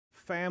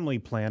family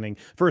planning.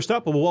 First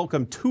up, we'll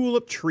welcome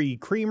Tulip Tree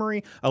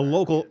Creamery, a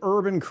local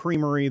urban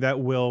creamery that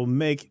will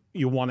make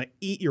you want to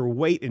eat your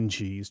weight in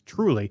cheese,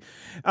 truly.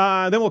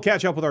 Then we'll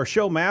catch up with our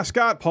show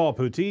mascot, Paul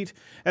Petit,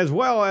 as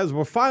well as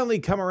we'll finally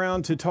come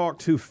around to talk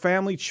to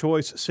Family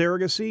Choice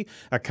Surrogacy,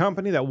 a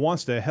company that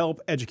wants to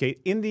help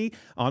educate Indy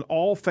on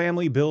all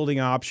family building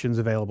options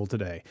available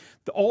today.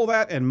 All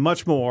that and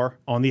much more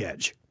on The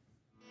Edge.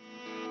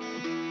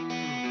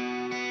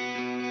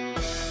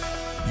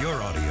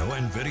 Your audio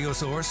and video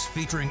source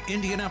featuring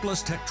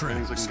Indianapolis tech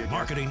trends,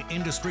 marketing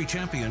industry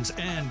champions,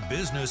 and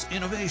business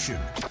innovation.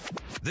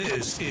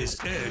 This is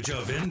Edge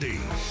of Indy.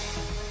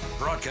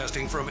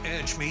 Broadcasting from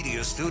Edge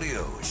Media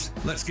Studios.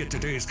 Let's get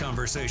today's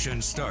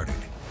conversation started.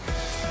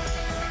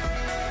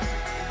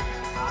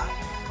 5,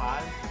 4,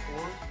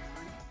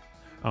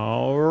 3.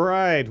 All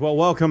right. Well,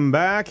 welcome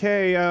back.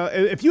 Hey,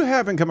 if you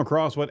haven't come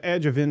across what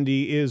Edge of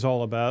Indy is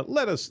all about,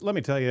 let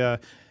me tell you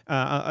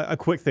a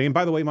quick thing.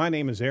 By the way, my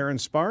name is Aaron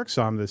Sparks.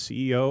 I'm the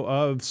CEO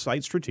of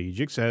Site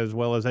Strategics as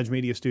well as Edge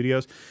Media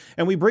Studios.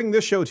 And we bring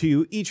this show to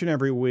you each and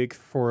every week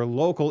for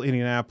local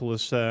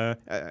Indianapolis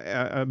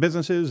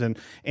businesses and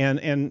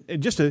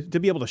just to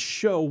be able to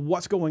show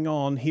what's going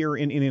on here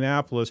in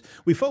Indianapolis.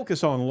 We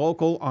focus on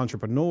local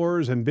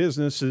entrepreneurs and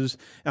businesses,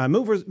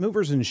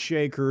 movers and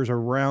shakers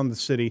around the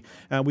city.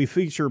 We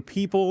feature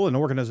people and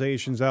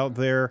organizations out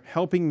there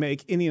helping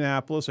make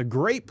Indianapolis a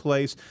great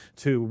place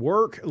to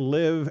work,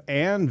 live,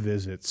 and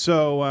visit.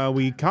 So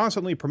we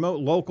constantly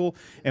promote local,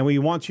 and we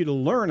want you to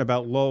learn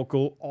about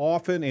local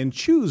often and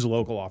choose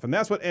local often.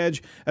 That's what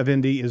Edge of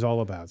Indy is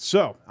all about.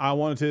 So I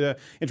wanted to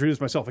introduce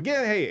myself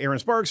again. Hey, Aaron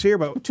Sparks here,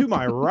 but to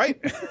my right,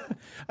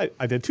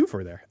 I did two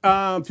for you there.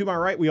 To my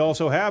right, we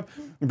also have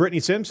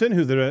Brittany Simpson,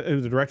 who's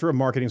the Director of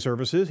Marketing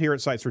Services here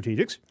at Site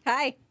Strategics.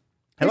 Hi.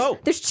 Hello.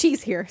 There's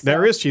cheese here. So.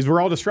 There is cheese. We're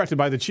all distracted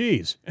by the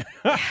cheese.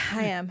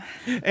 I am.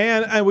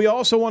 And we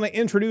also want to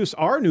introduce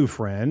our new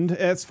friend.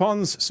 It's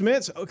Fons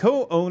Smits,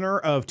 co-owner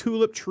of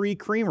Tulip Tree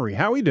Creamery.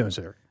 How are you doing,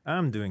 sir?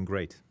 I'm doing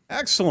great.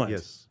 Excellent.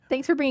 Yes.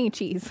 Thanks for bringing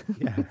cheese.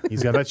 Yeah.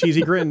 He's got that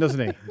cheesy grin,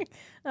 doesn't he?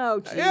 Oh,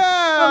 cheese.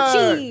 Yeah.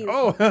 Oh, cheese.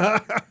 Oh.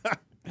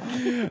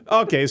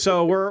 Okay,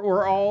 so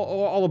we're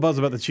all abuzz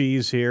about the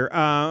cheese here.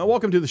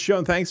 Welcome to the show,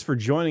 and thanks for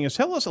joining us.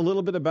 Tell us a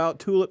little bit about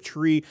Tulip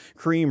Tree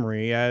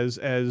Creamery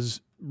as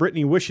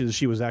Brittany wishes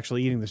she was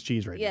actually eating this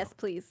cheese right now. Yes,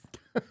 please.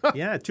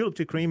 Yeah, Tulip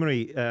Tree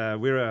Creamery.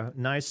 We're a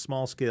nice,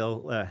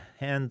 small-scale,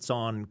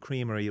 hands-on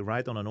creamery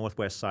right on the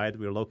northwest side.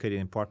 We're located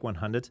in Park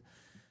 100.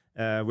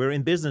 We're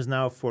in business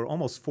now for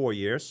almost 4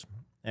 years,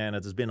 and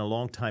it has been a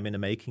long time in the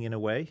making in a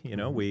way. You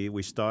know,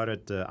 we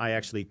started, I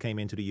actually came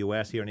into the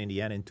U.S. here in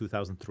Indiana in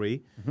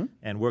 2003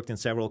 and worked in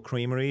several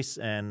creameries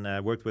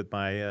and worked with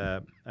my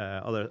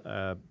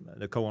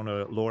the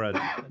co-owner, Laura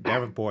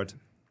Davenport.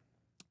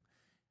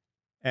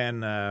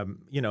 And,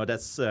 you know,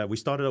 that's we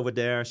started over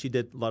there. She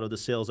did a lot of the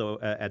sales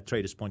at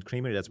Traders Point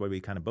Creamery. That's where we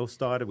kind of both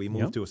started. We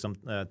moved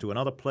to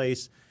another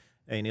place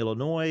in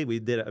Illinois. We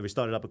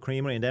started up a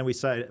creamery, and then we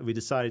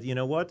decided, you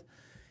know what?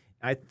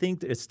 I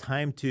think it's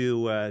time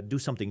to do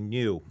something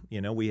new.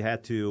 You know, we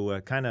had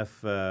to kind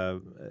of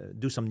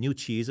do some new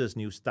cheeses,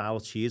 new style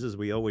cheeses.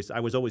 I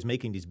was always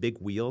making these big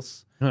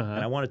wheels, and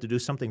I wanted to do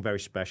something very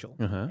special.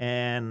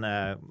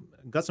 And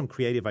got some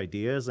creative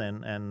ideas,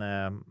 and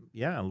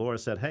Laura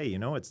said, hey, you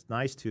know, it's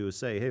nice to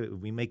say, hey,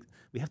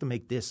 we have to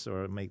make this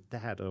or make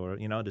that, or,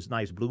 you know, this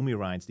nice bloomy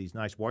rinds, these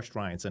nice washed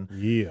rinds, and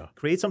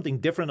create something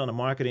different on the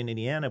market in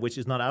Indiana, which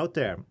is not out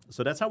there.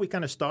 So that's how we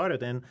kind of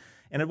started, and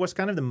it was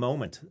kind of the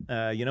moment.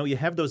 You know, you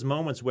have those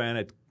moments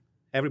when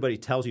everybody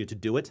tells you to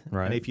do it,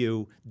 and if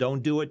you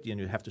don't do it,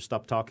 you have to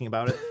stop talking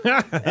about it.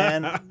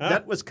 And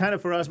that was kind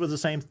of for us was the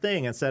same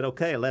thing, and said,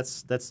 okay,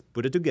 let's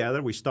put it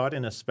together. We start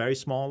in a very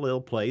small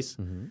little place,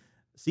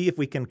 see if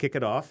we can kick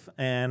it off,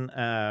 and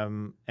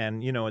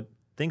you know,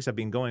 things have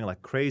been going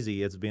like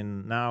crazy. It's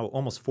been now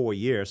almost 4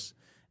 years,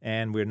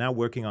 and we're now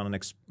working on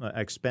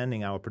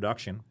expanding our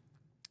production.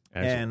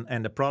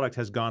 And the product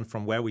has gone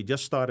from where we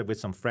just started with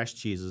some fresh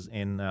cheeses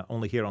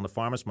only here on the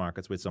farmers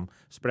markets with some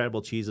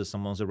spreadable cheeses,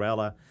 some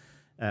mozzarella,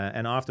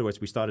 and afterwards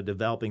we started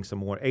developing some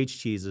more aged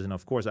cheeses, and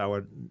of course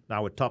our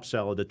top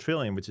seller, the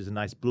Trillium, which is a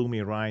nice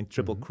bloomy rind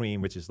triple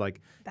cream, which is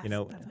like that's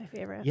my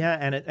favorite.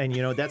 Yeah, and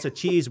you know that's a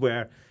cheese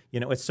where you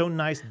know it's so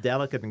nice,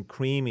 delicate, and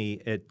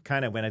creamy. It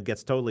kind of when it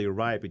gets totally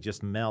ripe, it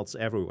just melts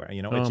everywhere.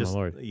 You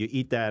know, you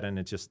eat that and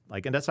it's just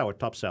like, and that's our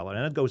top seller,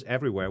 and it goes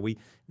everywhere.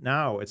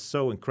 Now it's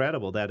so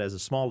incredible that as a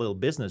small little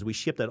business, we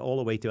ship that all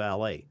the way to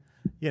LA.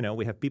 You know,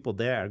 we have people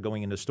there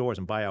going into stores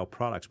and buy our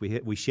products.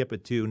 We ship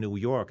it to New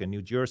York and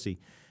New Jersey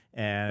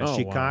and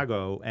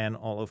Chicago and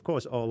of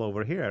course all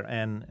over here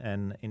and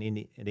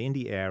in the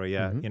Indy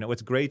area. You know,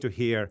 it's great to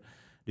hear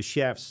the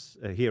chefs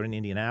here in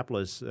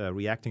Indianapolis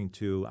reacting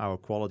to our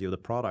quality of the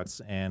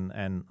products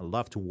and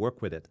love to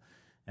work with it.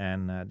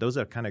 And those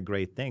are kind of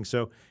great things.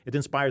 So it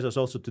inspires us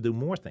also to do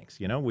more things.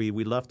 You know,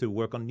 we love to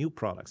work on new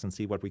products and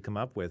see what we come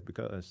up with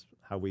because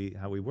how we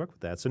work with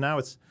that. So now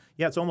it's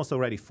almost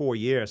already 4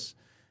 years.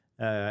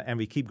 And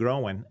we keep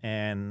growing,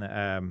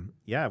 and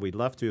we'd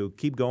love to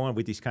keep going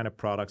with these kind of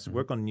products,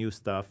 work on new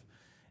stuff,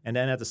 And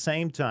then at the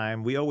same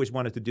time, we always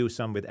wanted to do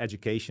some with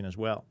education as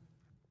well.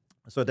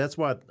 So that's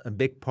what a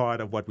big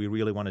part of what we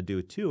really want to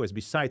do too is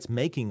besides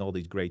making all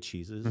these great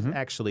cheeses,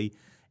 actually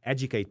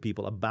educate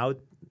people about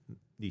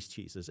these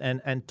cheeses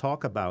and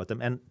talk about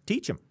them and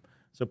teach them.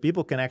 So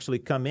people can actually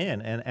come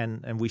in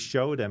and we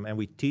show them and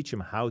we teach them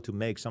how to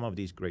make some of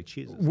these great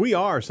cheeses. We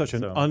are such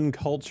an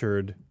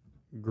uncultured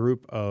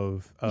group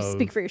of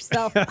Speak for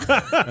yourself.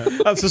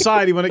 of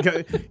society when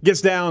it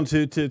gets down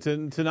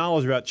to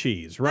knowledge about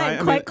cheese, right?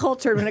 I'm quite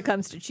cultured when it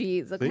comes to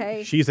cheese,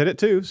 okay? She said it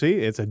too. See,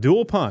 it's a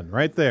dual pun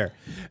right there.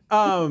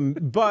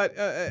 But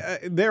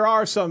there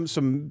are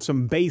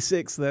some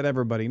basics that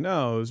everybody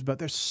knows, but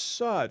there's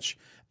such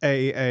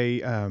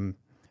a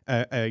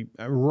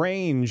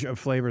range of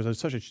flavors and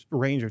such a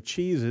range of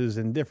cheeses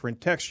and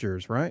different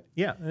textures, right?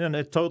 Yeah, and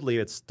it's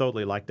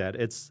totally like that.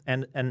 It's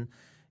and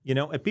you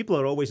know, people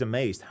are always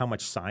amazed how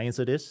much science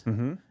it is.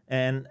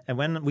 And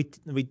when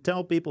we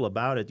tell people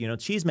about it, you know,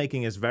 cheese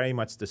making is very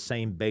much the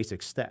same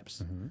basic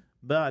steps.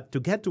 But to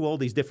get to all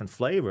these different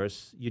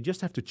flavors, you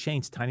just have to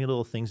change tiny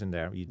little things in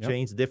there. You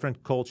change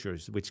different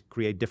cultures, which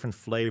create different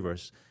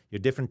flavors, your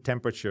different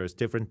temperatures,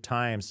 different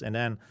times. And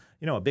then,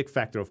 you know, a big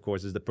factor, of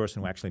course, is the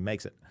person who actually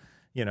makes it.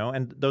 You know,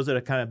 and those are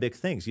the kind of big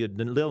things. The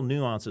little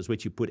nuances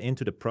which you put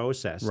into the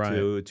process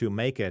to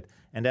make it.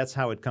 And that's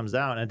how it comes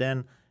out. And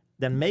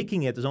then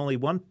making it is only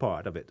one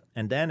part of it.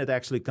 And then it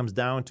actually comes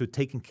down to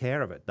taking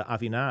care of it, the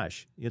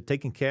affinage. You're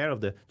taking care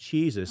of the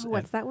cheeses. Oh,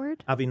 what's that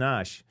word?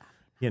 Affinage.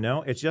 You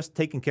know, it's just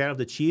taking care of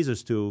the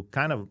cheeses to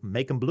kind of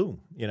make them bloom,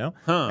 you know.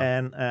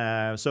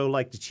 And so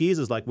like the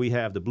cheeses, like we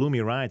have the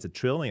Bloomy Rinds, the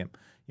Trillium,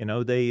 you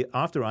know,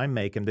 after I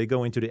make them, they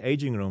go into the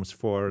aging rooms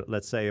for,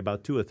 let's say,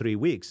 about 2 or 3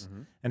 weeks.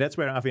 And that's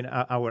where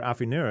our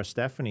affineur,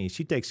 Stephanie,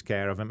 she takes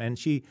care of them. And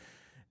she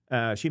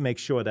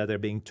makes sure that they're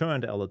being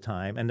turned all the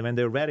time. And when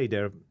they're ready,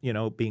 they're, you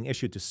know, being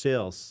issued to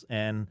sales.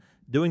 And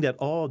doing that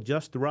all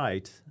just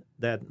right,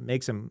 that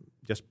makes them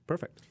just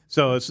perfect.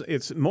 So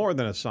it's more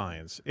than a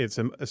science. It's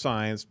a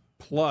science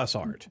plus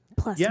art.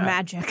 Plus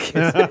magic.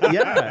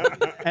 Yeah.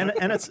 And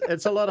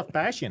it's a lot of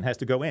passion has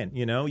to go in.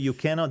 You know, you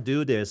cannot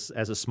do this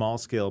as a small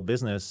scale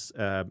business.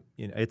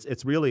 You know,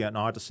 it's really an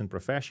artisan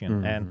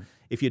profession. And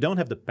if you don't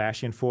have the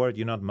passion for it,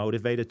 you're not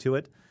motivated to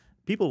it,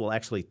 people will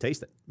actually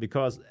taste it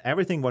because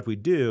everything what we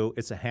do,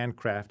 it's a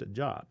handcrafted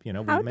job. You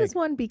know, how does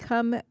one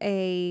become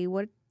a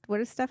what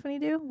does Stephanie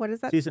do? What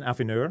is that? She's an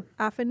affineur.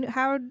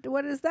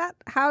 What is that?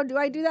 How do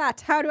I do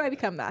that? How do I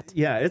become that?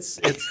 Yeah, it's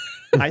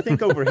I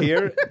think over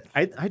here,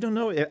 I don't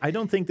know. I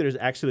don't think there's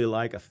actually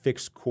like a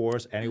fixed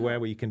course anywhere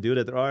where you can do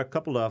that. There are a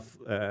couple of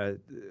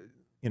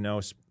you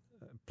know,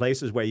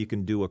 places where you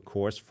can do a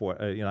course for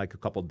you know, like a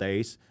couple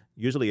days.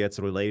 Usually it's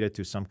related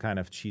to some kind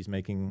of cheese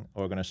making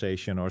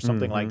organization or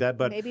something like that.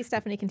 But maybe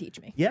Stephanie can teach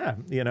me. Yeah,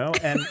 you know,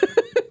 and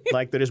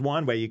like there is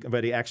one where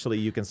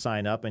you can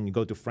sign up and you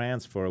go to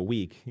France for a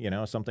week, you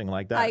know, something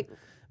like that.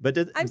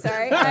 I'm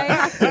sorry, I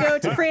have to go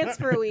to France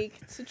for a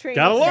week to train.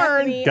 Gotta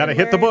learn. Gotta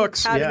hit the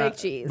books. How to make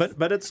cheese.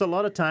 But it's a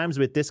lot of times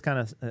with this kind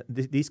of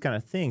these kind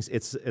of things,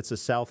 it's a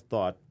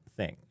self-taught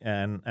thing.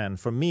 And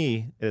for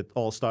me, it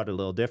all started a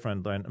little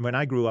different. When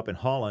I grew up in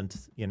Holland,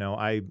 you know,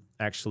 I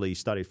actually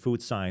studied food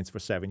science for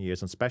 7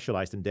 years and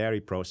specialized in dairy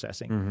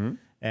processing,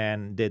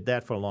 and did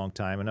that for a long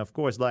time. And of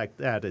course, like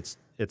that, it's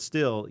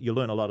still, you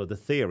learn a lot of the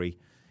theory.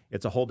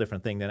 It's a whole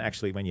different thing than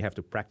actually when you have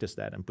to practice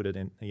that and put it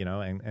in, you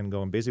know, and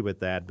go and busy with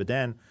that. But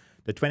then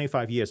the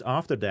 25 years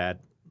after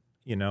that,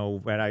 you know,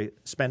 when I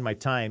spent my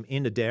time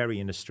in the dairy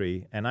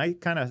industry, and I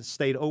kind of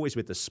stayed always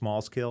with the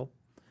small scale.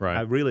 Right.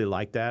 I really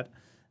like that.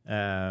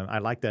 I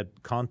like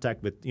that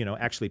contact with, you know,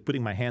 actually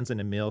putting my hands in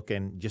the milk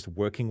and just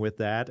working with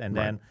that. And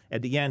then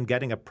at the end,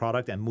 getting a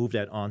product and move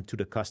that on to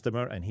the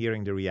customer and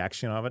hearing the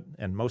reaction of it.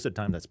 And most of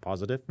the time, that's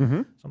positive.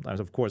 Sometimes,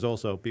 of course,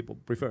 also people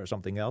prefer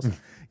something else,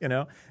 you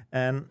know.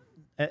 And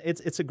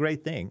it's a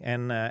great thing.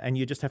 And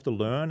you just have to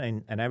learn.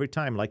 And every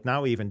time, like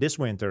now, even this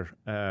winter,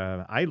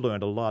 I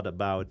learned a lot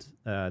about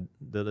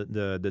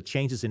the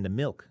changes in the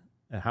milk.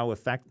 How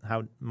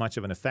much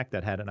of an effect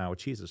that had on our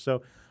cheeses.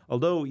 So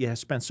although you have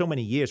spent so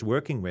many years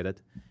working with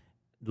it,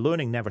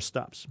 learning never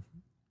stops.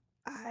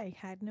 I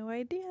had no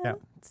idea. Yeah.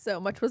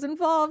 So much was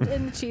involved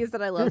in the cheese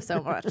that I love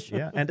so much.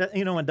 Yeah, and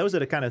you know, and those are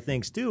the kind of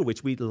things too,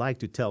 which we like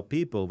to tell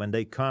people when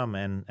they come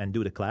and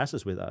do the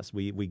classes with us.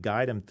 We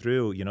guide them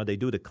through. You know, they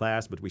do the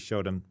class, but we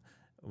show them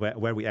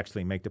where we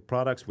actually make the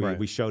products.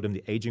 We show them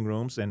the aging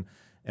rooms and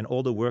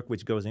all the work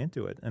which goes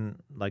into it. And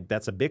like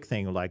that's a big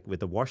thing, like with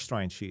the wash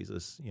strain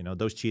cheeses, you know,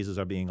 those cheeses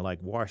are being like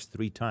washed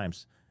 3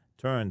 times,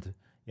 turned,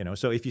 you know.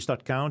 So if you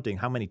start counting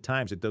how many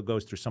times it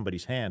goes through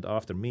somebody's hand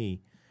after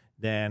me,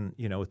 then,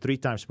 you know, 3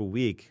 times per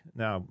week.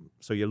 Now,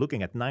 so you're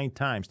looking at 9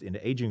 times in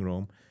the aging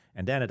room,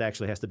 and then it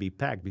actually has to be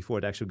packed before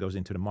it actually goes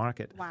into the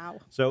market. Wow.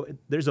 So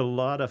there's a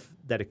lot of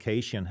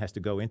dedication has to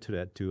go into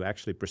that to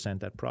actually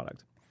present that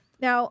product.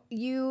 Now,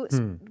 you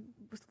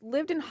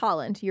lived in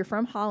Holland. You're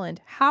from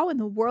Holland. How in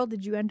the world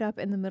did you end up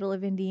in the middle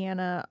of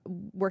Indiana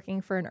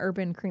working for an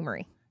urban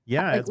creamery?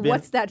 Yeah, Like,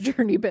 what's that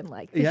journey been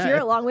like? Because you're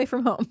a long way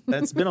from home.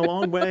 It's been a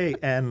long way,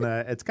 and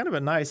it's kind of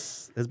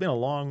it's been a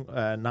long,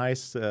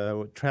 nice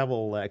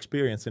travel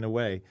experience in a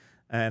way.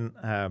 And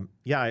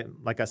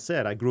like I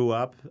said, I grew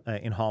up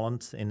in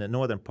Holland, in the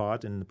northern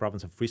part, in the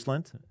province of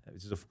Friesland,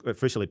 which is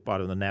officially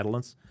part of the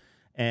Netherlands.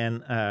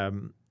 And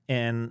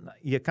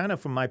kind of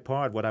from my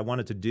part, what I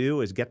wanted to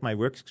do is get my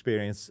work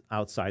experience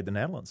outside the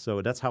Netherlands.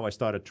 So that's how I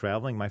started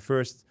traveling. My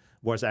first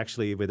was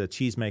actually with a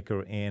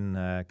cheesemaker in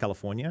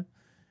California.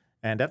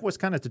 And that was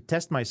kind of to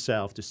test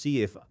myself to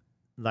see if,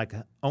 like,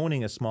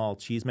 owning a small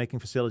cheese-making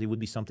facility would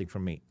be something for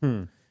me.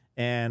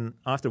 And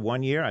after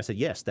 1 year, I said,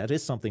 yes, that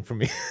is something for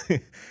me.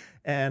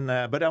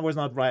 But I was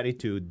not ready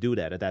to do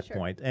that at that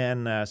point.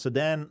 And so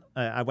then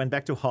I went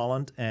back to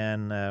Holland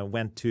and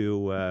went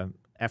to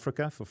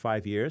Africa for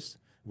 5 years.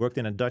 Worked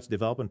in a Dutch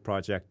development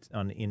project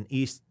in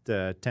East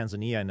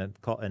Tanzania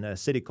in a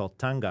city called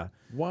Tanga.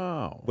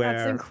 Wow.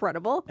 That's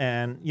incredible.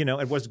 And,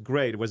 it was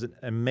great. It was an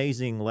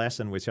amazing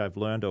lesson, which I've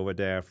learned over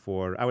there.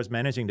 I was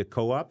managing the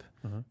co-op,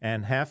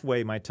 and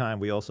halfway my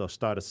time, we also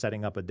started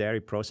setting up a dairy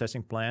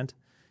processing plant.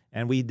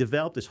 And we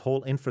developed this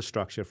whole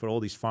infrastructure for all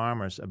these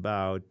farmers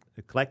about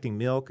collecting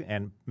milk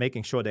and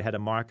making sure they had a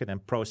market and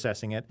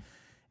processing it.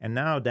 And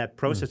now that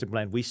processing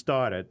plant we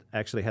started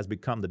actually has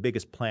become the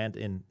biggest plant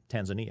in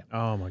Tanzania.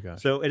 Oh, my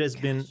gosh. So it has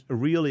been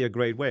really a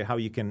great way how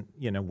you can,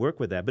 work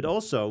with that, but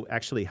also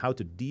actually how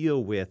to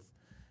deal with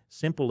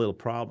simple little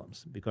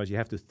problems, because you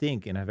have to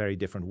think in a very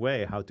different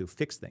way how to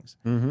fix things.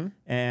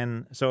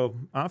 And so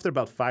after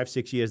about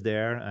 5-6 years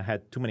there, I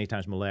had too many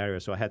times malaria,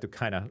 so I had to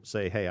kind of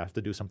say, hey, I have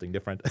to do something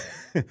different.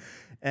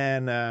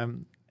 And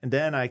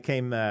then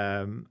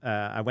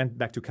I went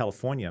back to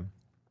California,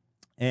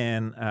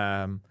 and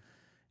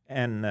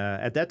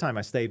at that time,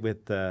 I stayed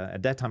with,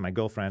 my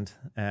girlfriend,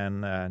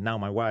 and now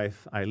my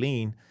wife,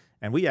 Eileen.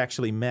 And we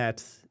actually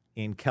met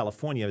in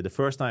California the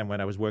first time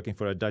when I was working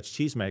for a Dutch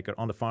cheesemaker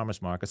on the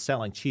farmer's market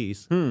selling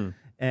cheese.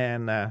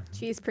 And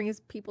cheese brings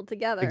people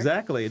together.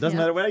 Exactly. It doesn't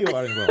matter where you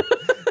are in the world.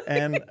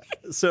 And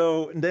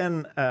so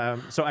then,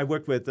 I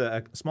worked with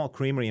a small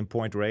creamery in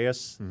Point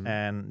Reyes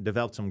and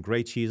developed some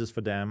great cheeses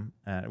for them.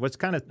 It was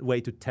kind of a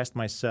way to test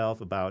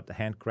myself about the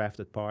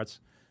handcrafted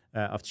parts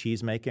of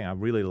cheese making. I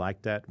really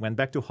liked that. Went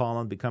back to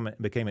Holland,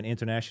 became an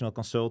international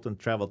consultant,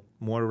 traveled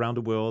more around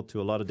the world to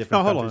a lot of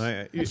different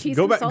countries.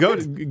 Hold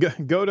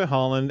on. Go to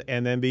Holland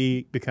and then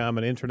become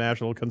an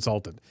international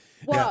consultant.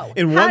 Whoa.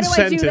 In How one do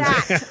sentence. I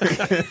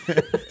do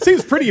that?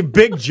 Seems pretty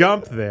big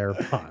jump there,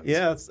 Fons.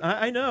 Yes,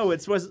 I know.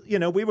 It was,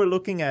 we were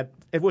looking at,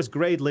 it was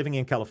great living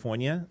in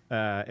California.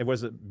 It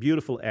was a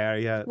beautiful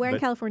area. Where in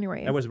California were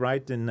you? I was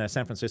right in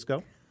San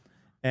Francisco.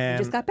 I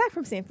just got back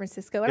from San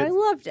Francisco, and I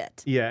loved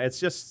it. Yeah, it's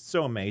just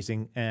so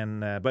amazing.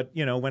 And but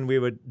when we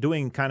were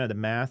doing kind of the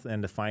math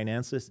and the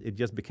finances, it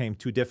just became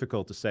too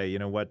difficult to say,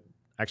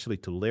 actually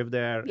to live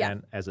there. Yeah.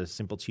 And as a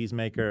simple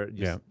cheesemaker,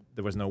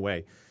 there was no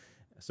way.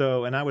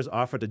 So, and I was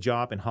offered a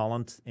job in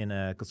Holland in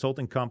a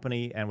consulting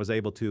company and was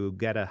able to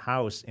get a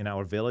house in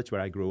our village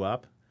where I grew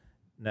up,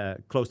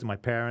 close to my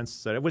parents.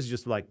 So it was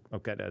just like,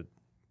 okay,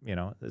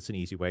 it's an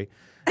easy way.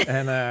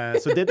 And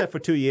so did that for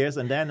 2 years,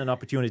 and then an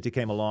opportunity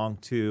came along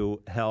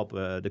to help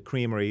the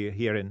creamery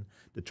here in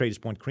the Traders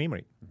Point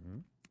Creamery.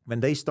 When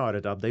they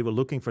started up, they were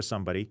looking for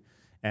somebody,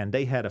 and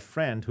they had a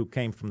friend who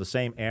came from the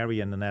same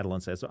area in the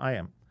Netherlands as I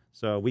am.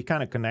 So we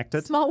kind of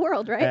connected. Small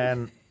world, right?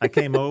 And I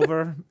came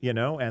over,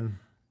 and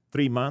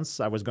 3 months,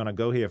 I was going to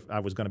go here. I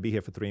was going to be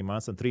here for 3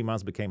 months, and 3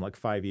 months became like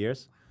 5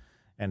 years.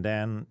 And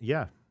then,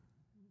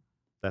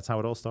 that's how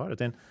it all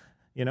started. And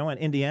and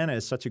Indiana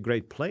is such a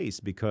great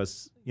place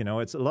because,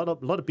 it's a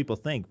lot of people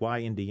think, why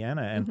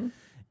Indiana? And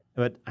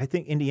but I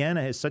think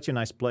Indiana is such a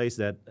nice place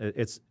that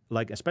it's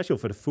like, especially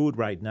for the food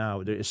right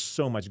now, there is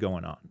so much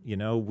going on.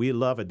 We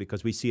love it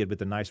because we see it with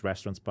the nice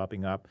restaurants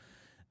popping up.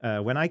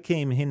 When I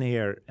came in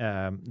here,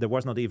 there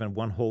was not even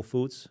one Whole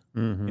Foods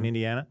in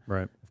Indiana.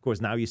 Right. Of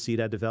course, now you see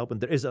that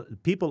development.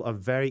 People are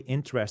very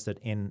interested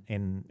in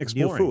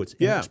Exploring. new foods,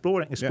 Yeah.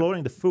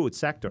 exploring the food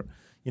sector.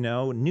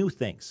 New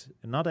things,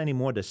 not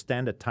anymore the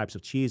standard types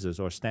of cheeses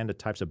or standard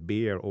types of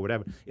beer or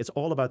whatever. It's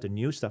all about the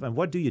new stuff. And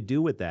what do you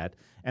do with that?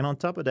 And on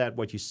top of that,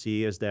 what you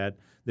see is that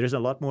there's a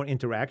lot more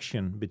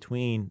interaction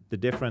between the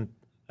different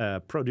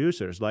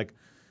producers. Like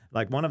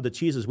one of the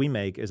cheeses we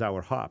make is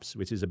our hops,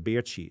 which is a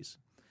beer cheese.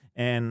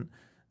 And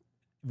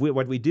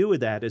what we do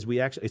with that is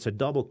it's a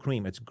double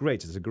cream. It's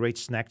great. It's a great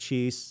snack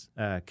cheese.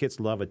 Kids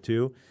love it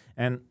too.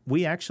 And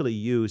we actually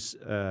use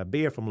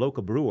beer from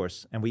local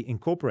brewers, and we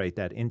incorporate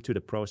that into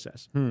the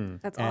process.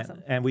 That's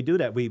awesome. And we do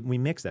that. We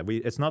mix that.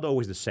 It's not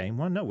always the same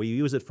one. No, we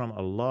use it from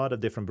a lot of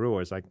different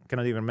brewers. I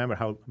cannot even remember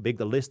how big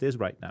the list is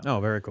right now. Oh,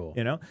 very cool.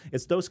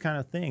 It's those kind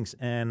of things.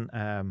 And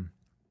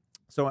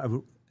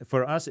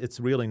for us, it's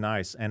really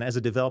nice. And as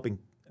a developing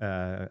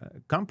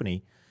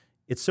company,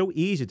 it's so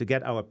easy to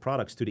get our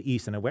products to the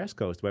East and the West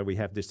Coast where we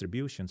have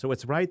distribution. So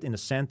it's right in the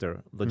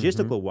center.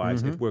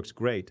 Logistical-wise, it works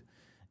great.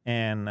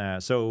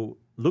 And so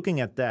looking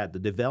at that, the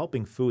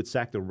developing food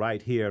sector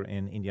right here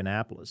in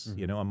Indianapolis,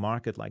 a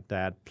market like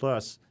that,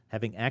 plus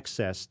having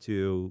access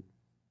to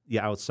the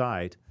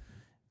outside,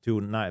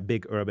 to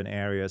big urban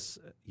areas.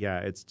 Yeah,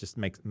 it's just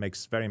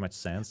makes very much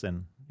sense.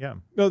 And yeah.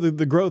 No,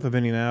 the growth of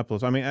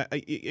Indianapolis. I mean,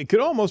 it could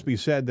almost be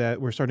said that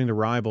we're starting to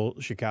rival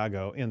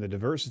Chicago in the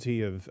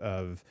diversity of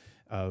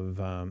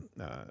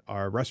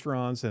our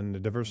restaurants and the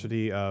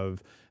diversity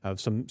of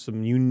some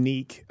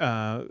unique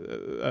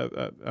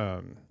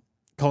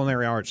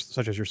culinary arts,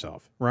 such as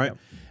yourself, right?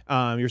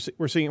 Yep.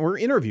 We're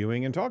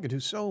interviewing and talking to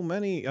so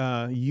many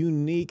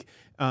unique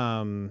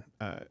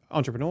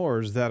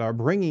entrepreneurs that are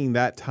bringing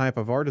that type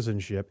of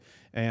artisanship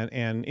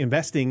and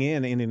investing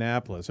in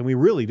Indianapolis, and we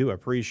really do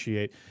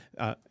appreciate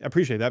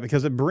that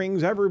because it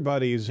brings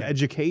everybody's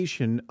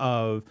education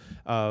of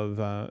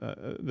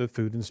the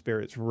food and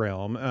spirits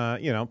realm,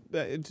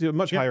 to a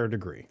much higher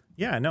degree.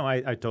 Yeah, no,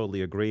 I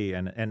totally agree,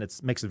 and it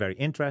makes it very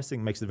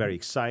interesting, makes it very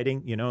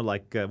exciting.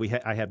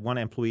 I had one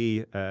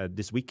employee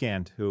this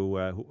weekend who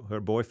her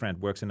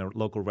boyfriend works in a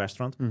local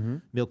restaurant,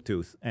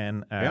 Milktooth,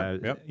 and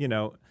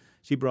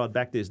she brought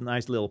back this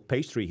nice little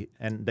pastry,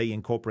 and they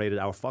incorporated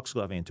our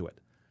foxglove into it.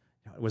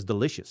 It was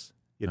delicious.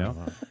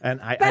 And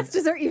best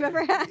dessert you've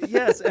ever had.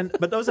 Yes,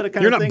 but those are the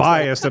kind You're of things. You're not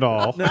biased at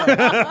all. No.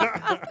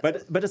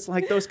 But it's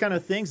like those kind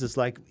of things. It's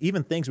like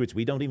even things which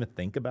we don't even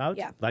think about.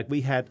 Yeah. Like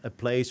we had a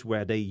place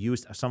where they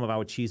used some of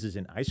our cheeses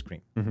in ice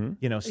cream.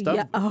 Stuff.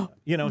 Yeah.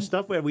 Oh.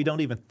 Stuff where we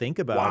don't even think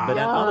about. Wow. But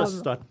then others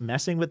start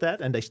messing with that,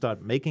 and they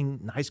start making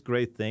nice,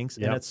 great things.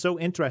 Yep. And it's so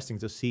interesting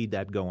to see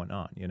that going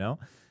on.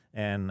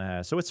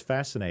 And so it's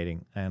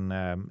fascinating. And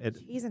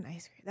cheese and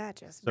ice cream, that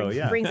just So,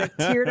 brings a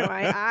tear to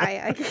my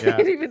eye. I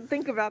can't even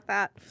think about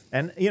that.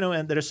 And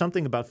and there's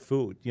something about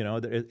food.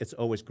 It's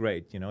always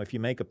great. If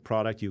you make a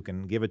product, you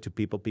can give it to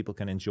people. People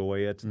can enjoy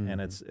it, and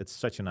it's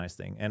such a nice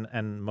thing.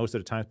 And most of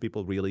the time,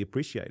 people really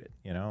appreciate it.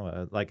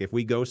 Like if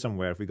we go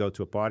somewhere, if we go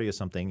to a party or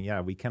something,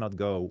 we cannot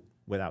go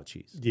without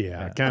cheese.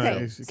 Yeah, kind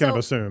of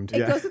assumed.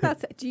 It goes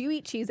without saying. Do you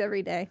eat cheese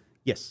every day?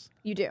 Yes.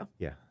 You do?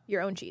 Yeah.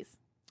 Your own cheese?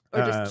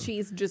 Or just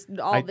cheese, just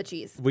all the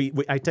cheese?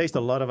 I taste a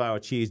lot of our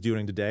cheese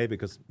during the day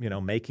because,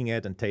 making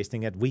it and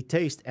tasting it. We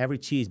taste every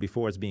cheese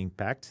before it's being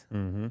packed.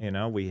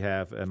 We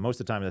have, most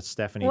of the time, that's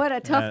Stephanie. What a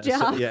tough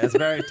job. So, it's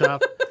very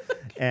tough.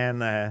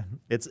 And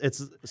it's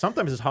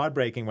sometimes it's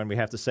heartbreaking when we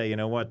have to say,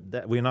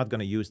 we're not going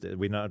to use this.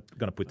 We're not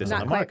going to put this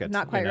on the market.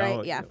 Not quite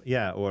right, yeah.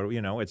 Yeah, or,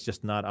 it's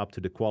just not up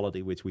to the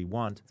quality which we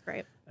want. That's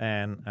great.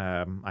 And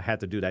I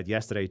had to do that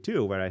yesterday,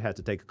 too, where I had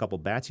to take a couple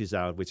batches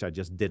out, which I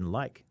just didn't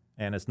like.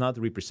 And it's not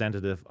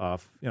representative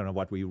of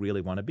what we really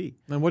want to be.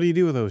 And what do you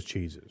do with those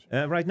cheeses?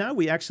 Right now,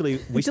 we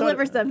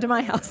delivers them to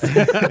my house.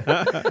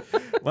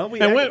 Well,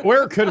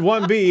 where could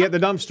one be at the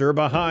dumpster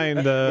behind?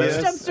 Which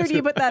dumpster do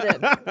you put that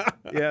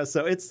in? Yeah,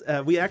 so it's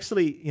we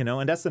actually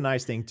and that's the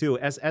nice thing too.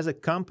 As a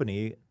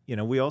company,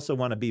 we also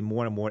want to be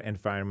more and more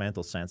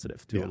environmental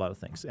sensitive to a lot of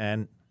things.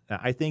 And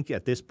I think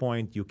at this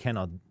point you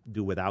cannot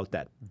do without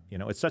that.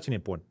 It's such an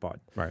important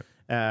part. Right.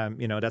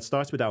 That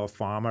starts with our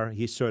farmer.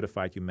 He's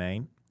certified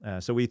humane.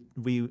 So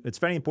it's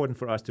very important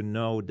for us to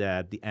know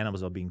that the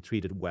animals are being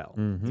treated well.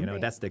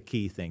 That's the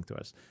key thing to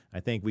us. I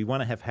think we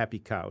want to have happy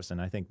cows,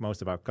 and I think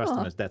most of our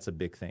customers, that's a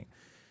big thing.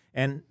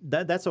 And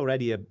that's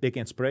already a big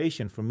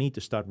inspiration for me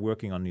to start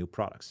working on new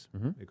products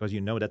because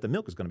that the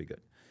milk is going to be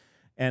good.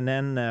 And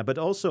then, but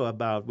also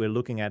we're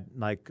looking at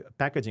like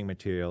packaging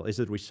material. Is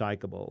it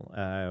recyclable?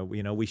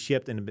 We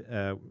shipped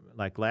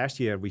like last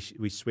year.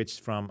 We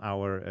switched from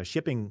our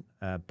shipping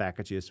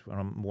packages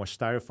from more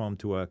styrofoam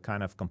to a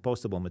kind of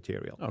compostable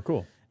material. Oh,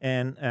 cool!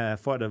 And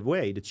for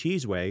the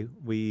cheese whey,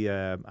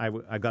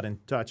 I got in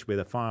touch with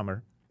a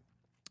farmer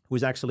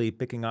who's actually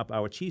picking up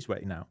our cheese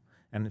whey now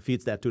and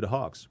feeds that to the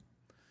hogs.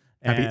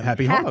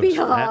 Happy hogs.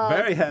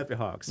 Very happy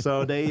hogs.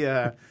 So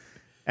they.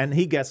 And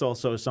he gets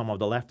also some of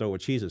the leftover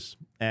cheeses,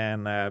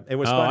 and it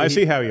was. funny. I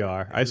see how you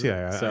are. I see how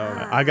you are.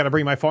 So I got to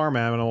bring my farm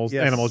animals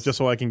just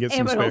so I can get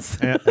some space.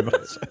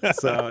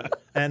 So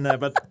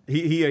but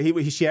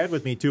he shared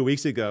with me 2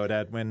 weeks ago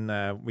that when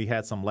we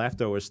had some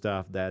leftover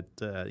stuff that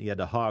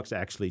the hogs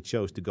actually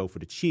chose to go for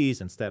the cheese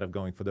instead of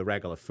going for the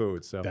regular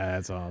food. So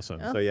that's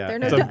awesome. Oh, so yeah,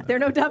 they're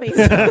no dummies.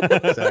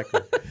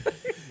 Exactly.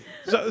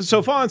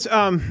 So Fons,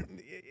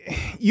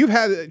 you've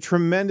had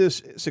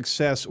tremendous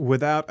success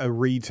without a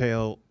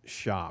retail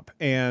shop,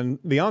 and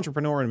the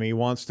entrepreneur in me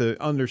wants to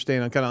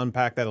understand and kind of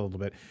unpack that a little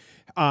bit.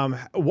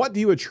 What do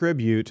you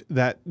attribute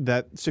that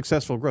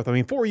successful growth? I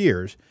mean, 4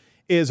 years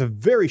is a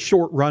very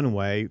short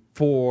runway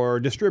for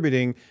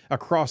distributing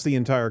across the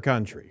entire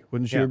country.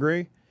 Wouldn't you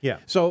agree? Yeah.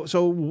 So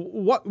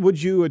what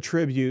would you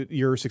attribute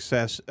your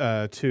success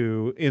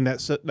to in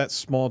that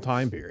small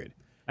time period?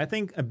 I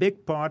think a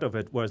big part of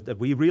it was that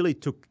we really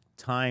took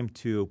time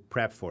to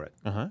prep for it.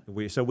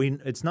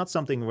 It's not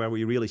something where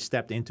we really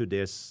stepped into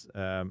this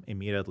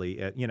immediately.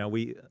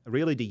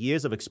 The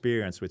years of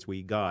experience which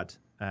we got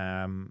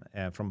from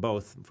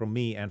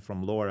me and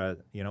from Laura,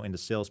 in the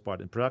sales part,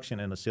 in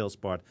production and the sales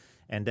part,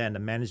 and then the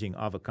managing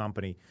of a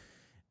company,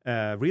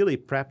 really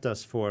prepped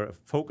us for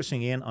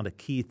focusing in on the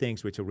key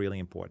things which are really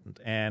important.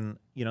 And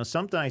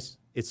sometimes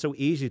it's so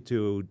easy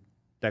to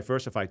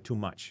diversify too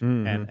much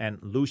and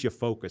lose your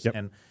focus.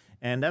 Yep.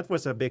 And that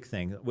was a big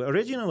thing.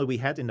 Originally, we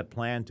had in the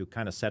plan to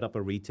kind of set up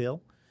a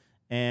retail,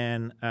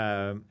 And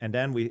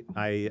then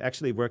I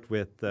actually worked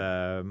with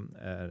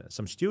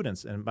some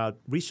students and about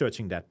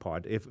researching that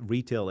part, if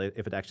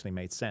it actually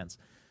made sense.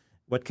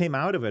 What came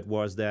out of it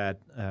was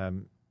that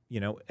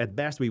at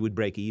best we would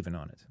break even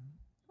on it,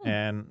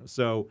 and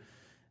so.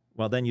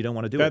 Well, then you don't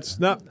want to do it.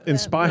 That's not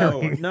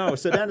inspiring. No.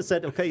 So then I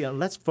said, okay,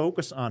 let's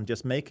focus on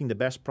just making the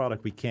best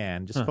product we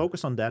can. Just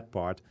focus on that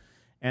part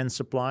and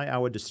supply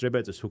our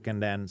distributors who can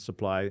then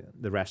supply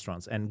the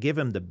restaurants and give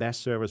them the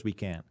best service we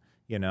can,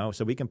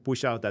 so we can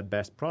push out that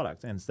best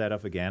product instead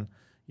of, again,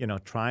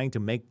 trying to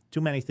make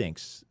too many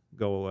things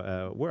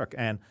go work.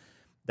 And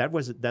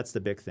that's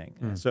the big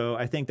thing. So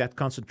I think that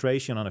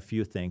concentration on a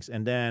few things.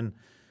 And then,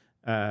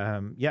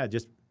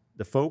 just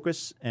the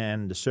focus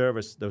and the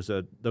service, those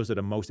are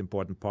the most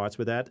important parts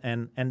with that.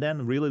 And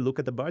then really look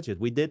at the budget.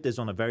 We did this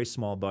on a very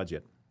small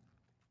budget.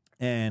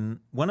 And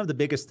one of the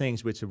biggest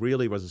things, which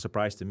really was a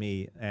surprise to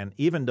me, and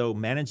even though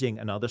managing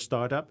another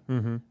startup,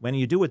 when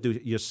you do it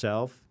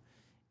yourself,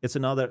 it's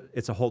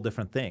a whole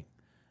different thing.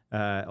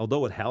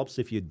 Although it helps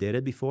if you did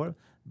it before,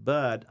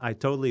 but I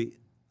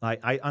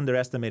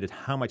underestimated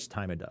how much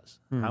time it does,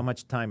 how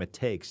much time it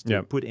takes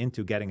to put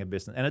into getting a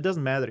business. And it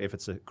doesn't matter if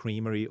it's a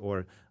creamery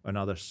or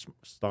another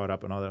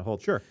startup, another whole.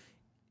 Sure.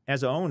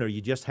 As an owner,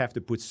 you just have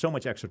to put so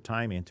much extra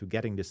time into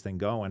getting this thing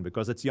going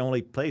because it's the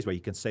only place where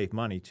you can save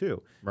money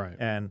too. Right.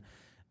 And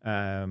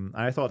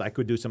I thought I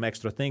could do some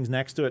extra things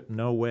next to it.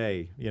 No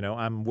way.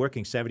 I'm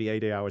working 70,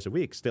 80 hours a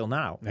week still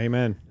now.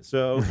 Amen.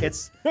 So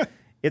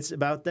it's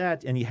about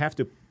that, and you have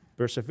to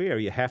persevere.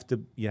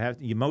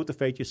 You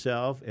motivate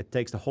yourself. It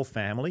takes the whole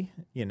family,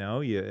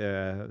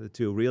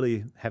 to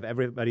really have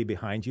everybody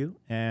behind you,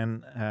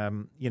 and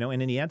and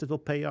in the end, it will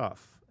pay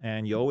off.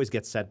 And you always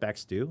get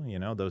setbacks too,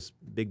 those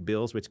big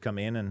bills which come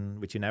in and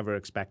which you never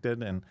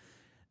expected. And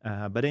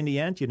but in the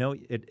end,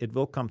 it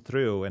will come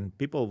through, and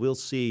people will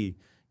see.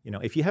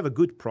 If you have a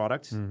good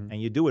product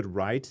and you do it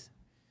right,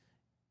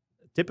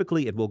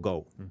 typically it will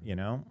go,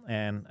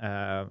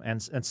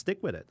 and stick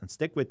with it and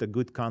stick with the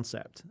good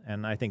concept.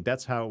 And I think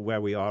that's where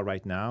we are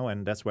right now,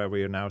 and that's where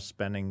we are now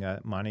spending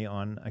money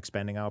on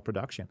expanding our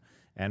production.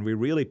 And we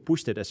really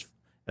pushed it as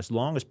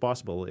long as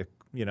possible,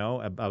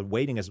 about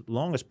waiting as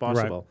long as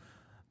possible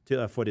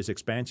for this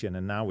expansion.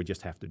 And now we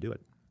just have to do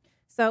it.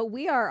 So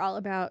we are all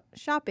about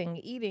shopping,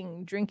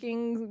 eating,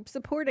 drinking,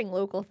 supporting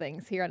local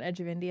things here on Edge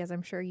of Indy, as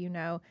I'm sure you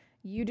know.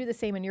 You do the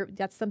same, and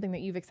that's something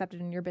that you've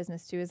accepted in your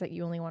business too, is that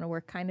you only want to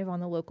work kind of on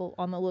the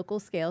local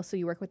scale. So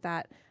you work with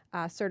that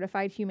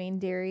certified humane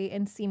dairy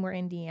in Seymour,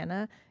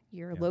 Indiana.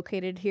 You're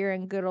located here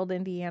in good old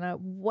Indiana.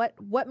 What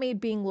made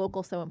being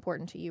local so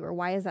important to you, or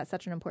why is that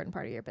such an important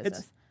part of your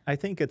business? I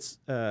think it's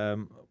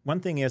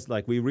one thing is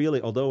we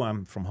really, although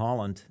I'm from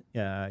Holland,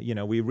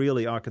 we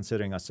really are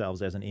considering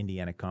ourselves as an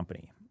Indiana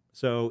company.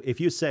 So if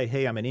you say,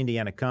 hey, I'm an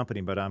Indiana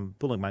company, but I'm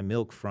pulling my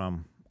milk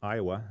from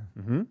Iowa,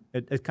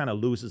 it kind of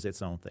loses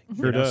its own thing.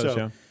 Sure does,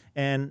 yeah.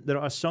 And there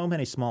are so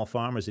many small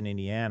farmers in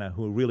Indiana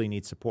who really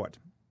need support.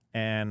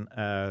 And,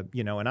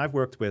 and I've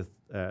worked with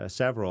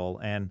several,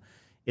 and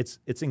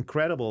it's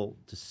incredible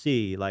to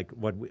see,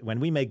 when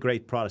we make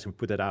great products and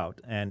put it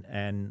out,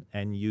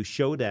 and you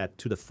show that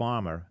to the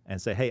farmer and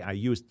say, hey, I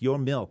used your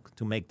milk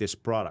to make this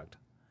product.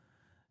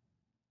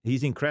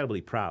 He's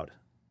incredibly proud.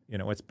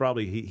 It's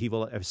probably he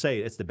will say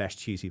it's the best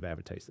cheese he's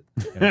ever tasted.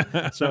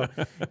 So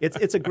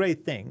it's a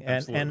great thing,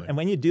 and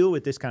when you deal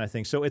with this kind of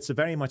thing, so it's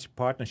very much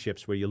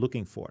partnerships where you're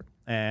looking for,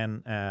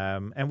 and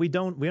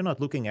we're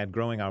not looking at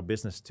growing our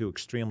business to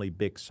extremely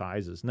big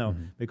sizes, no,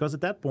 because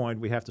at that point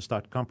we have to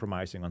start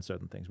compromising on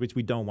certain things, which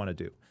we don't want to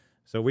do.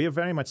 So we are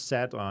very much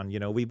set on,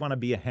 we want to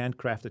be a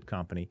handcrafted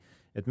company.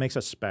 It makes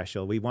us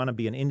special. We want to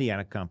be an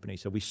Indiana company,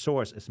 so we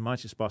source as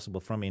much as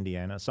possible from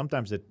Indiana.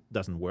 Sometimes it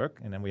doesn't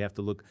work, and then we have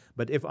to look.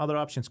 But if other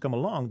options come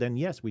along, then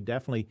yes,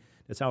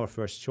 that's our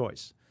first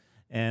choice.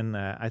 And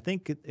I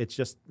think it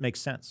just makes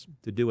sense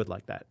to do it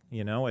like that.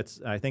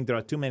 I think there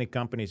are too many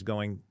companies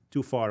going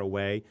too far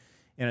away,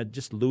 and it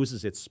just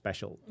loses its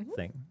special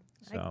thing.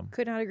 So. I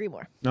could not agree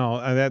more. No,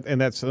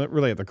 and that's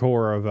really at the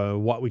core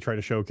of what we try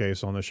to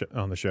showcase on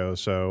the show.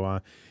 So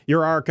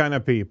you're our kind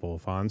of people,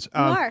 Fons.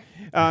 You are.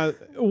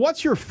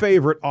 What's your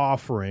favorite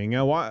offering?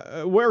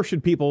 Where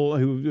should people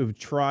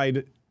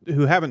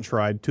who haven't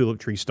tried Tulip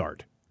Tree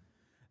start?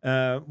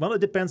 Well, it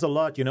depends a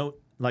lot.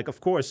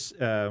 Of course,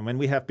 when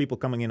we have people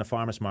coming into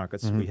farmers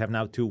markets, we have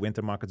now 2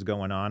 winter markets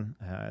going on,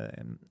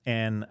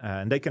 and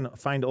they can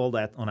find all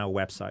that on our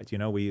website.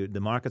 The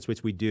markets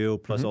which we do,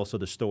 plus also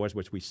the stores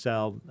which we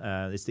sell.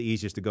 It's the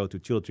easiest to go to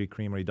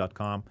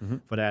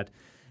tuliptreecreamery.com for that.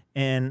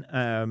 And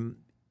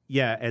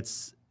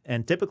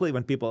and typically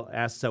when people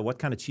ask, so what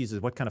kind of cheeses,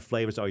 what kind of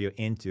flavors are you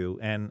into?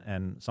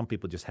 And some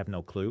people just have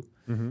no clue.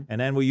 And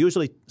then we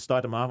usually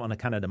start them off on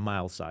the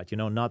mild side,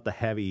 not the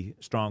heavy,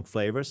 strong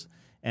flavors.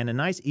 And a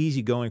nice,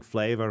 easygoing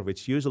flavor,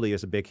 which usually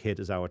is a big hit,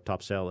 is our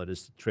top seller,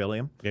 is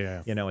Trillium.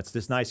 Yeah. It's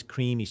this nice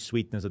creamy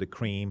sweetness of the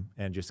cream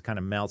and just kind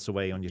of melts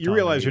away on your tongue. You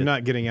realize you're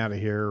not getting out of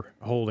here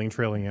holding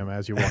Trillium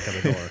as you walk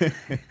out the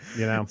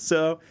door,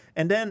 So,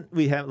 and then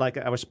we have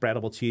our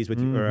spreadable cheese with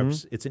the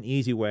herbs. It's an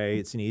easy way.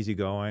 It's an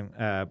easygoing.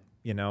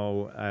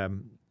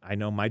 I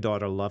know my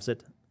daughter loves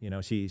it.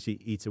 She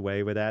eats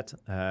away with that.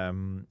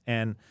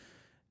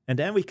 And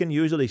then we can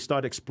usually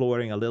start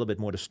exploring a little bit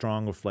more the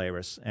stronger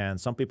flavors. And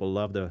some people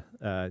love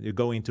you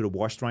go into the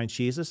washed rind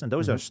cheeses, and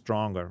those are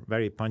stronger,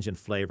 very pungent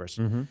flavors.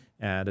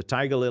 The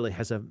Tiger Lily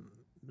has a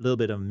little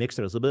bit of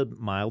mixture. It's a little bit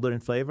milder in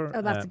flavor.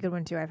 Oh, that's a good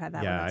one too. I've had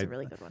that one. That's a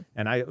really good one.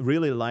 And I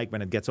really like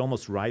when it gets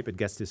almost ripe, it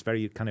gets this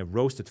very kind of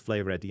roasted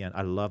flavor at the end.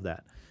 I love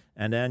that.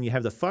 And then you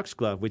have the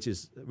foxglove, which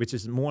is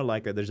more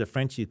like there's a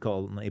French cheese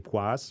called an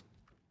époisse.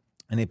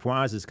 And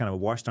époisse is kind of a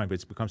washed rind, but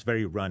it becomes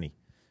very runny.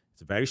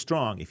 It's very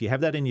strong. If you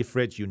have that in your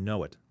fridge, you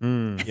know it.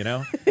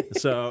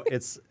 So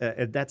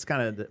that's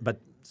kind of.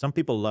 But some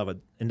people love it,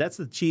 and that's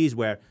the cheese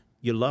where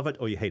you love it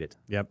or you hate it.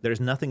 Yep.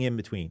 There's nothing in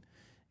between.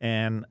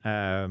 And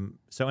and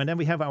then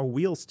we have our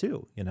wheels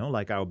too.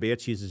 Like our beer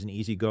cheese is an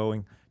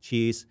easygoing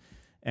cheese,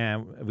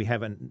 and we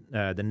have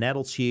the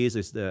nettle cheese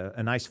is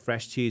a nice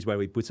fresh cheese where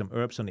we put some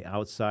herbs on the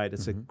outside.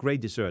 It's a great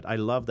dessert. I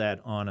love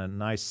that on a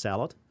nice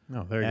salad.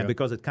 Oh, there you go.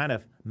 Because it kind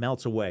of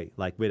melts away,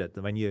 like with it.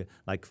 When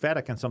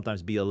feta can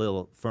sometimes be a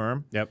little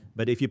firm. Yep.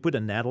 But if you put a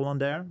nettle on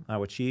there,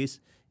 our cheese,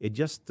 it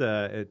just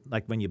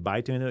like when you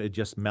bite into it, it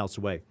just melts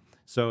away.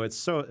 So it's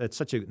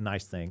such a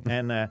nice thing.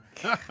 And I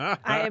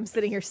am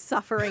sitting here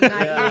suffering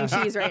not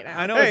eating cheese right now.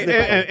 I know.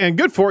 And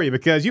good for you,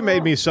 because you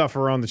made me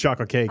suffer on the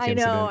chocolate cake I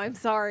incident. know. I'm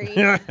sorry.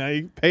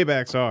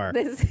 Paybacks are.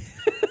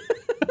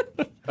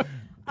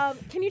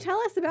 Can you tell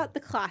us about the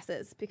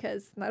classes?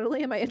 Because not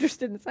only am I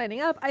interested in signing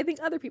up, I think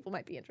other people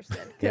might be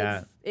interested.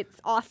 Because it's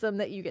awesome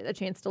that you get a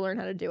chance to learn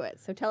how to do it.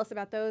 So tell us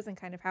about those and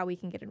kind of how we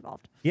can get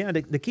involved. Yeah,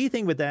 the key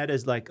thing with that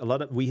is like a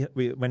lot of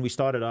when we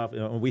started off,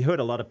 we heard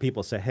a lot of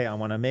people say, "Hey, I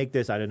want to make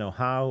this. I don't know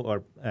how."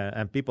 Or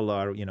and people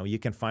are, you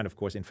can find, of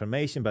course,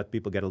 information, but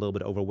people get a little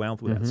bit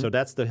overwhelmed with it. So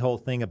that's the whole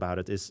thing about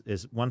it.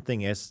 Is one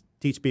thing is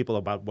teach people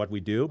about what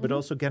we do, but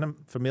also get them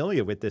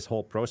familiar with this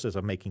whole process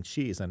of making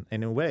cheese, and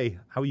in a way,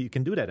 how you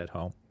can do that at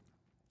home.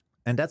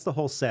 And that's the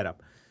whole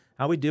setup.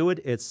 How we do it,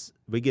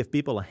 we give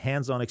people a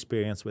hands-on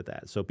experience with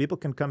that. So people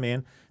can come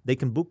in, they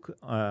can book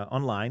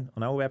online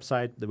on our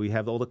website. We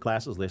have all the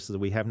classes listed.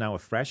 We have now a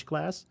fresh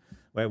class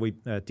where we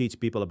teach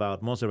people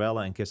about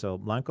mozzarella and queso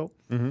blanco.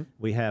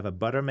 We have a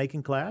butter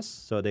making class,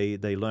 so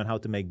they learn how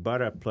to make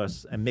butter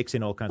and mix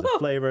in all kinds of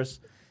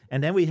flavors.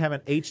 And then we have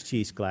an aged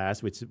cheese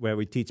class, where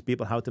we teach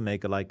people how to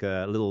make like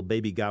a little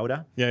baby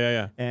Gouda.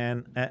 Yeah.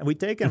 And we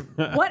take them.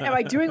 What am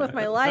I doing with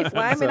my life?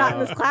 Why am I not in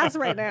this class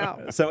right now?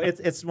 So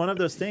it's one of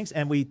those things,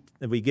 and we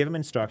give them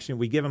instruction.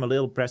 We give them a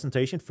little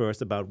presentation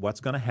first about what's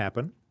going to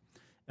happen,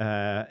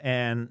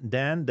 and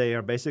then they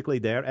are basically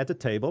there at the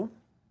table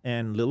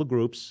in little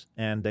groups,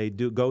 and they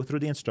do go through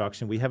the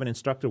instruction. We have an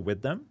instructor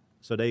with them,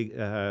 so they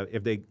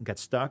if they get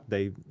stuck,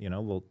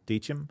 we'll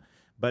teach them.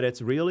 But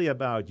it's really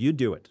about you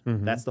do it.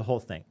 That's the whole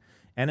thing.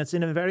 And it's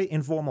in a very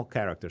informal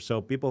character.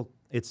 So people,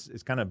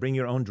 it's kind of bring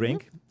your own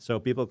drink. So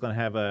people can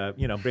have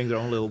bring their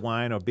own little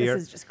wine or beer.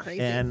 This is just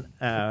crazy. And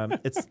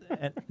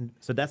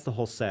so that's the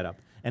whole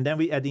setup. And then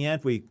at the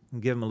end, we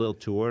give them a little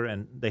tour,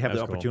 and they have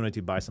the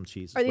opportunity to buy some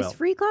cheese Are as well. these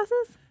free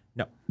classes?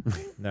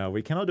 No,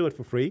 we cannot do it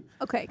for free.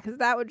 Okay, because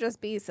that would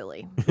just be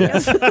silly.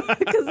 Because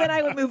then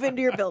I would move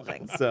into your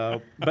building.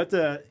 So, but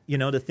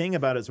the thing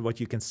about it is what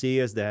you can see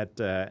is that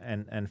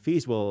and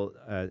fees will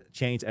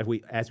change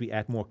as we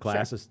add more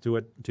classes to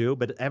it too.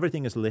 But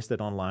everything is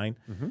listed online.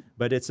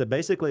 But it's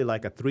basically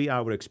like a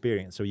 3-hour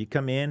experience. So you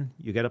come in,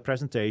 you get a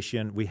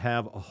presentation. We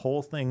have a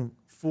whole thing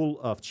full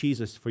of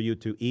cheeses for you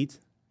to eat.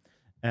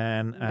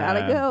 And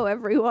Gotta go,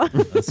 everyone.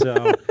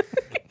 So.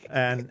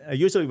 And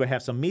usually we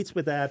have some meats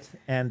with that,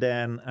 and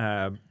then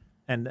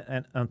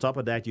and on top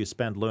of that, you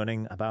spend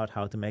learning about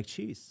how to make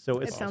cheese. So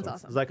it sounds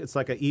awesome. It's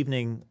like an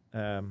evening.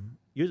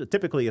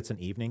 Typically, it's an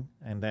evening,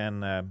 and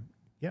then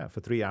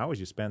for 3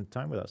 hours you spend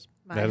time with us.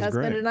 My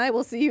husband and I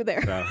will see you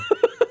there. So.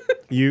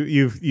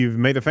 You've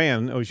made a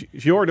fan. Oh,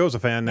 she already was a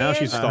fan. Now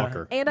she's a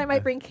stalker. And I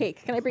might bring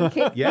cake. Can I bring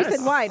cake? Yes. You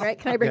said wine, right?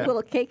 Can I bring a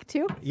little cake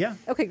too? Yeah.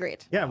 Okay,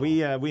 great. Yeah,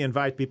 we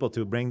invite people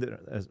to bring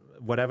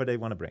whatever they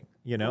want to bring.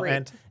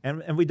 Great.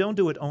 And we don't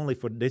do it only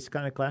for this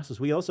kind of classes.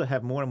 We also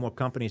have more and more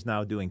companies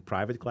now doing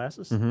private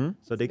classes,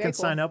 so they can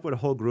sign up with a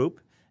whole group.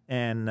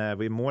 And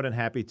we're more than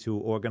happy to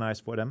organize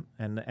for them.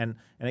 And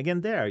again,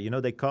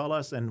 they call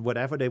us, and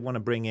whatever they want to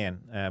bring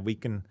in,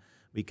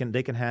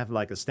 they can have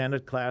like a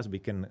standard class. We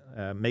can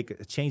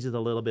change it a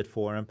little bit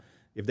for them.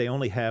 If they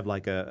only have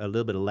like a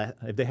little bit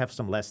of if they have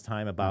some less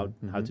time about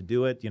how to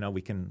do it,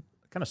 we can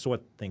kind of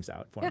sort things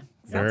out for them.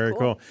 Very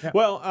cool. Yeah.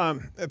 Well,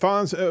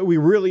 Fons, we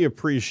really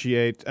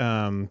appreciate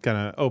kind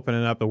of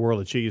opening up the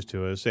world of cheese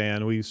to us,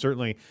 and we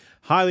certainly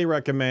highly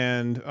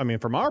recommend,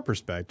 from our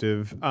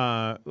perspective,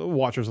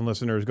 watchers and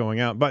listeners going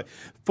out. But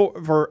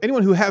for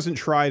anyone who hasn't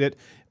tried it,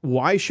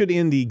 why should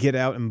Indy get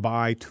out and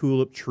buy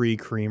Tulip Tree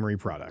Creamery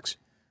products?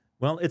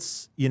 Well,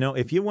 it's,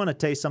 if you want to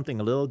taste something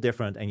a little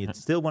different and you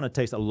still want to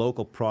taste a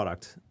local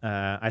product,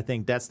 I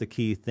think that's the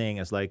key thing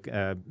is like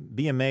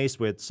be amazed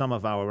with some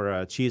of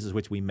our cheeses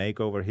which we make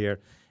over here.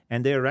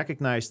 And they're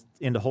recognized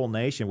in the whole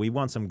nation. We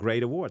won some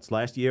great awards.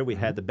 Last year we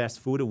had the Best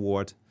Food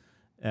Award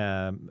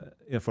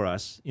for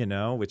us,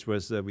 which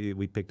was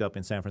we picked up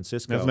in San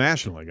Francisco. That's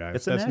nationally,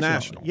 guys. That's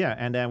national. Yeah,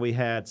 and then we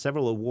had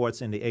several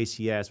awards in the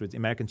ACS with the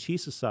American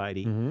Cheese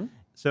Society.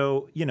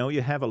 So,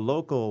 you have a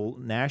local,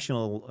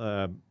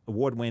 national,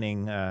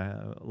 award-winning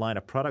line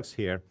of products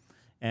here,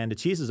 and the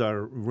cheeses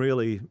are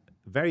really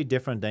very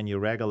different than your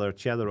regular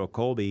cheddar or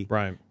Colby.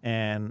 Right.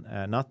 And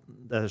not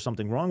that there's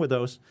something wrong with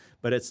those,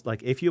 but it's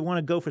like if you want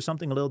to go for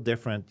something a little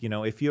different,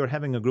 if you're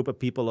having a group of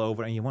people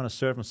over and you want to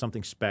serve them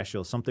something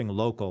special, something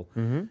local,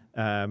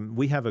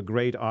 we have a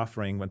great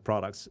offering with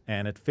products,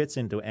 and it fits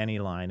into any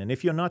line. And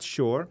if you're not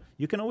sure,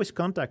 you can always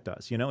contact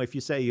us. If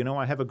you say,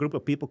 I have a group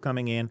of people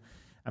coming in,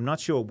 I'm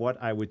not sure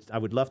what I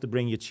would love to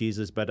bring you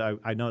cheeses, but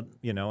I don't,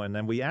 and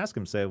then we ask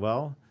them, say,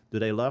 well, do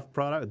they love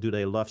product? Do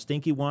they love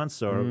stinky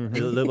ones or a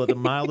little bit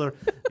milder?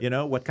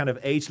 What kind of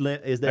age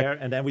is there?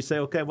 And then we say,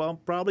 okay, well,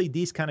 probably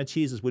these kind of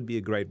cheeses would be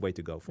a great way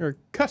to go for. You're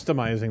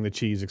customizing the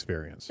cheese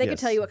experience. They could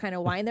tell you what kind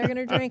of wine they're going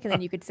to drink, and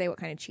then you could say what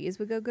kind of cheese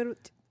would go good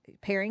with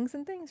pairings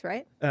and things,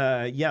 right?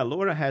 Yeah,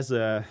 Laura has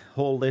a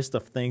whole list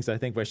of things, I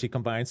think, where she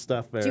combines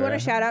stuff. Do you want to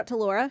shout out to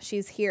Laura?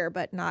 She's here,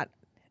 but not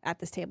at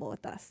this table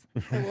with us.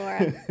 Hi,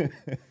 Laura.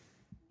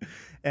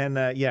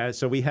 And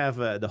so we have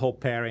the whole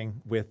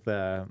pairing with,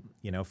 for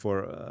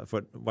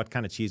what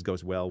kind of cheese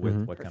goes well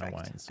with what kind of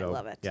wine. So I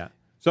love it. Yeah.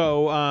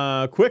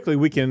 So quickly,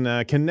 we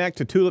can connect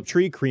to Tulip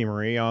Tree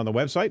Creamery on the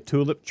website,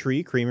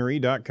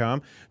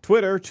 tuliptreecreamery.com,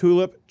 Twitter,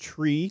 Tulip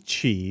Tree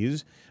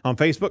Cheese, on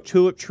Facebook,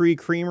 Tulip Tree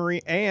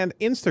Creamery, and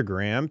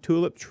Instagram,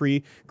 Tulip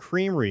Tree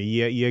Creamery.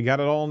 You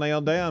got it all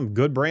nailed down.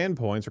 Good brand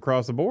points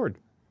across the board.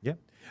 Yeah.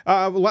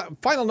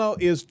 Final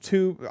note is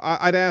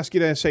I'd ask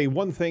you to say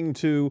one thing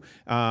to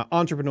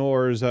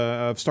entrepreneurs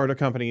of startup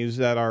companies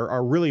that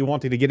are really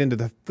wanting to get into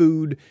the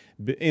food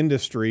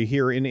industry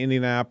here in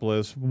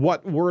Indianapolis.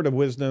 What word of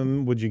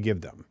wisdom would you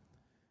give them?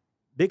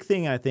 Big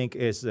thing, I think,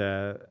 is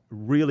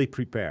really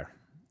prepare.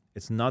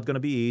 It's not going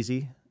to be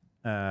easy.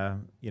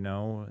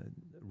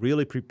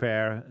 Really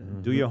prepare,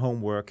 do your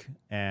homework,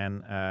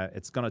 and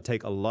it's going to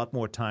take a lot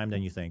more time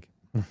than you think.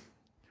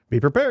 Be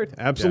prepared.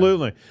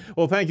 Absolutely. Yeah.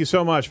 Well, thank you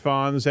so much,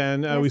 Fons.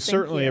 And we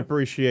certainly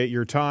appreciate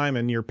your time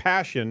and your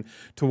passion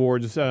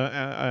towards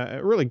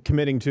really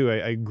committing to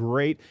a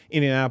great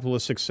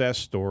Indianapolis success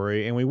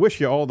story. And we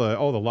wish you all the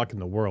luck in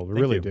the world.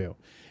 We really do.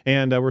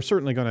 And we're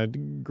certainly going to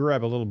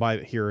grab a little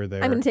bite here or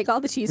there. I'm going to take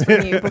all the cheese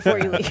from you before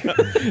you leave.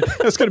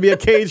 It's going to be a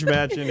cage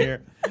match in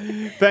here.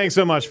 Thanks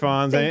so much,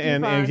 Fons,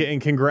 Thank you,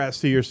 and congrats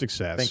to your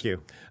success. Thank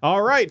you.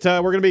 All right,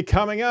 we're going to be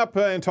coming up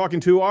and talking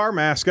to our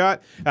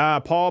mascot,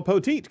 Paul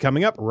Poteet,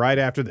 coming up right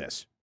after this.